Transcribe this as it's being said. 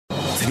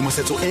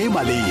tshedimosetso e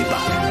maleba,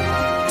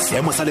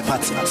 seemo sa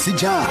lefatshe se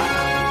jang,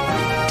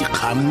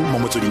 dikgang mo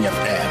Motsweding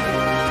FM,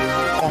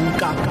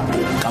 konka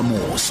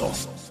bokamoso.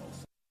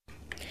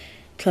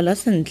 Tlhola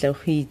sentle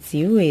go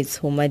itsiwe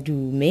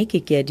tshomadume ke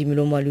a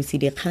dimelo Moalusi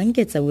dikgang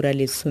ke tsa ura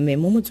lesome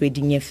mo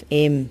Motsweding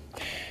FM.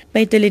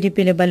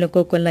 Baeteledipele ba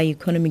lekoko la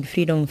Economic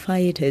Freedom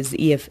Fighters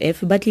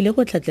EFF ba tlile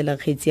go tlhatlhela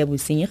kgetsi ya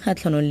bosinyi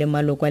kgatlhanong le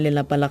maloko a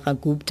lelapa la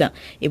Gupta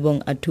e bong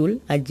Atul,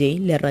 Ajay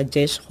le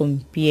Rajesh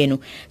gompieno.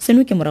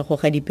 Seno ke morago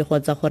ga dipego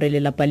tsa gore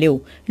lelapa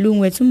leo le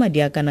ungwetse madi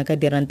a kana ka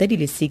diranta di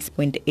le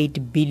 6.8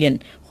 billion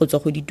go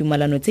tswa go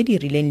ditumalano tse di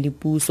rileng le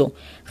puso.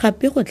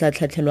 Gape go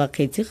tlhatlhelwa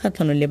kgetsi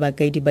kgatlhanong le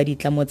bakaedi ba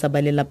ditlamo tsa ba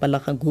lelapa la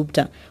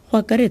Gupta go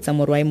akaretsa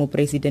morwai mo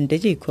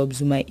presidente Jacob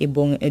Zuma e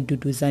bong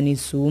Duduzane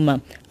Zuma.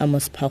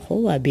 Amos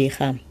Phago wa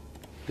bega.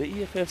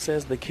 The EFF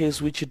says the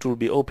case which it will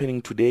be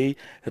opening today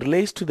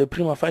relates to the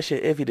prima facie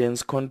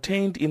evidence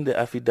contained in the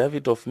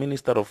affidavit of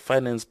Minister of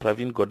Finance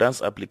Pravin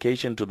Gordhan's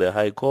application to the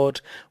High Court,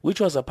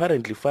 which was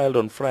apparently filed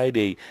on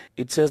Friday.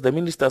 It says the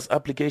minister's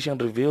application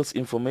reveals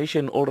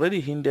information already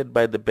hinted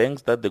by the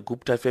banks that the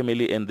Gupta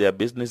family and their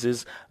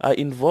businesses are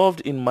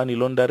involved in money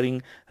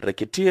laundering,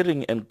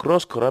 racketeering and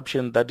gross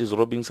corruption that is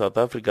robbing South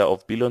Africa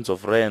of billions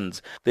of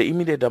rands. The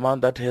immediate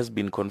amount that has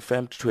been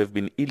confirmed to have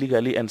been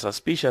illegally and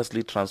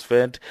suspiciously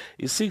transferred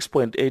is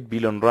 6.8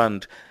 billion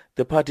rand.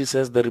 The party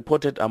says the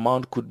reported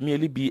amount could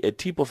merely be a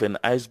tip of an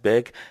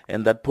iceberg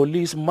and that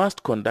police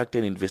must conduct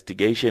an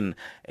investigation.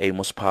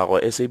 Amos Phago,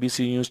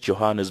 SABC News,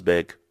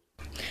 Johannesburg.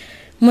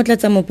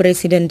 Motlatsa mo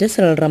presidente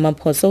Cyril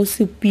Ramaphosa o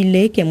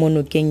supile ke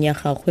monokeng ya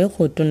gagwe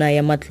go tona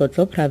ya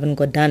matlotlo Pravin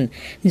Gordhan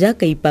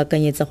jaaka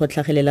ipaakanyetsa go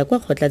tlhagelela kwa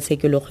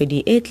kgotlatshekelo kgwedi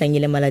e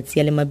tlangile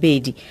malatsi a le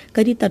mabedi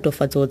ka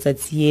ditatofatso tsa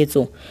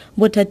tsietso.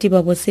 Bothati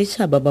ba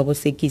bosetšhaba ba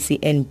bosekisi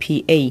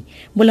NPA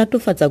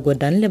bolatofatsa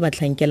Gordhan le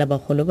batlhankela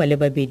bagolo ba le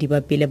babedi ba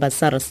pele ba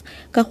SARS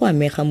ka go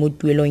amega mo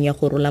tuelong ya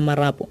go rola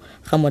marapo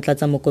ga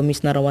motlatsa mo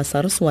komisionara wa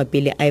SARS wa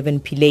pele Ivan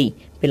Pillay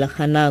pele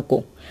ga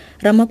nako.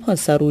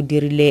 Ramaphosa ro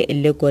dirile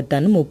le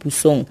Gordhan mo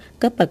pusong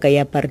ka paka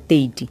ya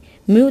apartheid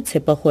mme o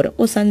tshepa gore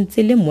o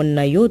santse le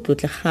monna yo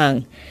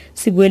tlotlegang.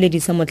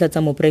 Sebueledi sa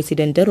motlatsa mo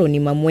presidente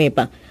Ronnie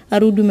Mamwepa a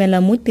re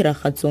dumela mo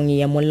tiragatsong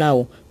ya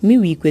molao mme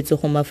o ikwetse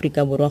go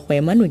Afrika Borwa go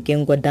ema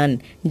nokeng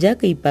Gordhan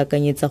jaaka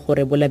ipaakanyetsa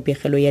gore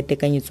bolapegelo ya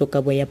tekanyetso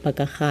kabo ya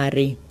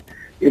pakagare.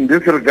 In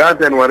this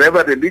regard, and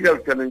whatever the legal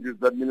challenges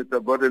that Minister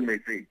Gordhan may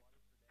face,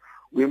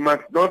 we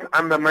must not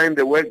undermine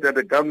the work that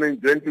the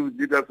government jointly with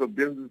leaders of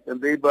business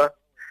and labor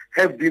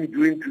have been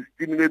doing to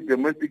stimulate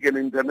domestic and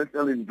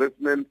international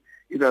investment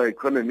in our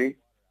economy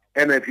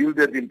and have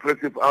yielded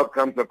impressive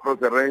outcomes across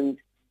a range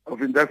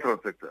of industrial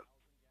sectors.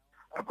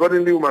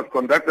 Accordingly, we must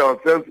conduct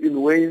ourselves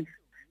in ways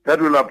that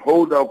will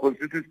uphold our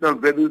constitutional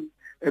values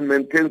and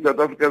maintain South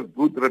Africa's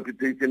good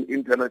reputation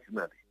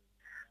internationally.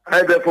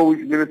 I therefore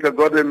wish Minister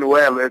Gordhan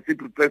well as he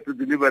prepares to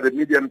deliver the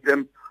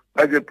medium-term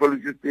budget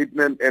policy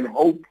statement and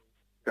hope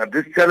that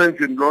this challenge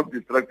will not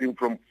distract him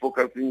from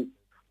focusing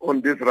on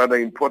this rather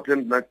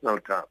important national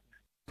task.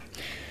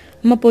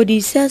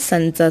 Mapodisi a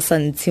santsa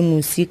santsi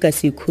musi ka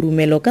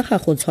sekhurumelo ka ga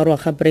go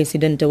tshwarwa ga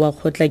presidente wa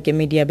kgotla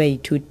kemedi ya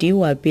baithuti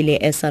wa pele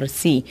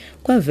SRC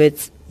kwa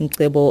Wits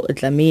Ncebo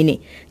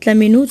Dlamini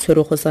o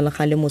tshwere go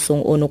salaga le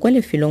mosong ono kwa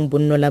lefelong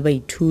bonno la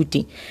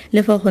baithuti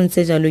le fa go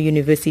ntse jalo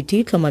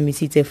university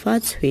tlhomamisitse fa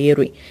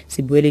tshwerwe.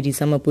 Sebueledi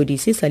sa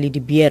mapodisi sa le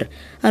dibier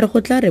a re go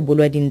tla re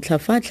bolwa dintlha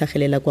fa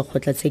tlhagelela kwa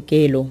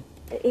kgotlatshekelo.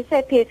 The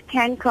SAPS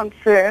can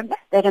confirm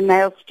that a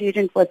male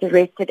student was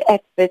arrested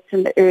at Wits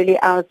in the early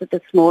hours of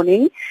this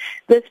morning.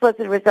 This was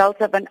a result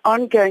of an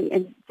ongoing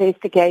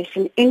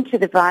investigation into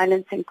the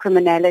violence and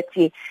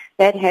criminality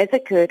that has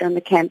occurred on the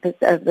campus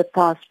over the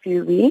past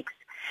few weeks.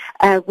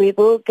 We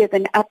will give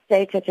an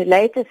update at a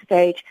later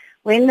stage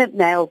when the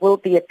male will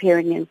be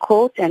appearing in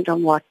court and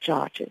on what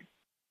charges.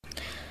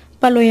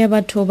 Palo ya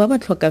batho ba ba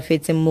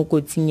tlhokafetseng mo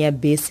kotsing ya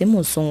bese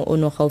mosong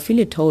ono gaufi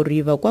le Tower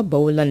River kwa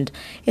Bowland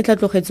e tla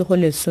tlogetse go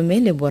lesome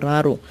le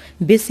boraro.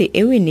 Bese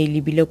eo ne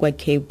lebile kwa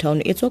Cape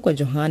Town e tswa kwa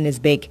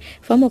Johannesburg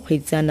fa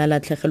mokgweetsi a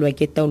latlhegelwa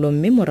ke taolo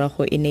mme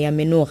morago e ne ya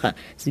menoga.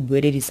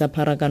 Sebueledi sa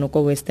pharakano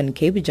kwa Western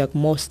Cape Jack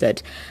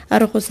Mostert a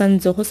re go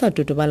santse go sa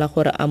totobala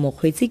gore a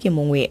mokgweetsi ke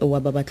mongwe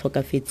wa ba ba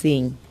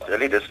tlhokafetseng.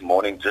 Early this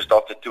morning, just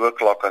after 2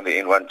 o'clock on the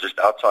N1, just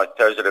outside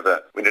Tower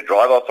River, when a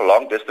driver of a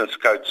long-distance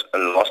coach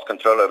lost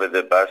control over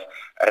the bus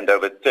and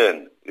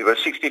overturned. There were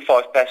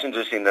 65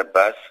 passengers in the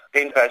bus.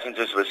 10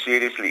 passengers were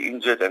seriously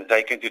injured and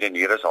taken to the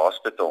nearest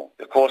hospital.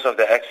 The cause of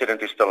the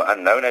accident is still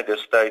unknown at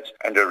this stage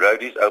and the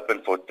road is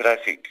open for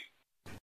traffic.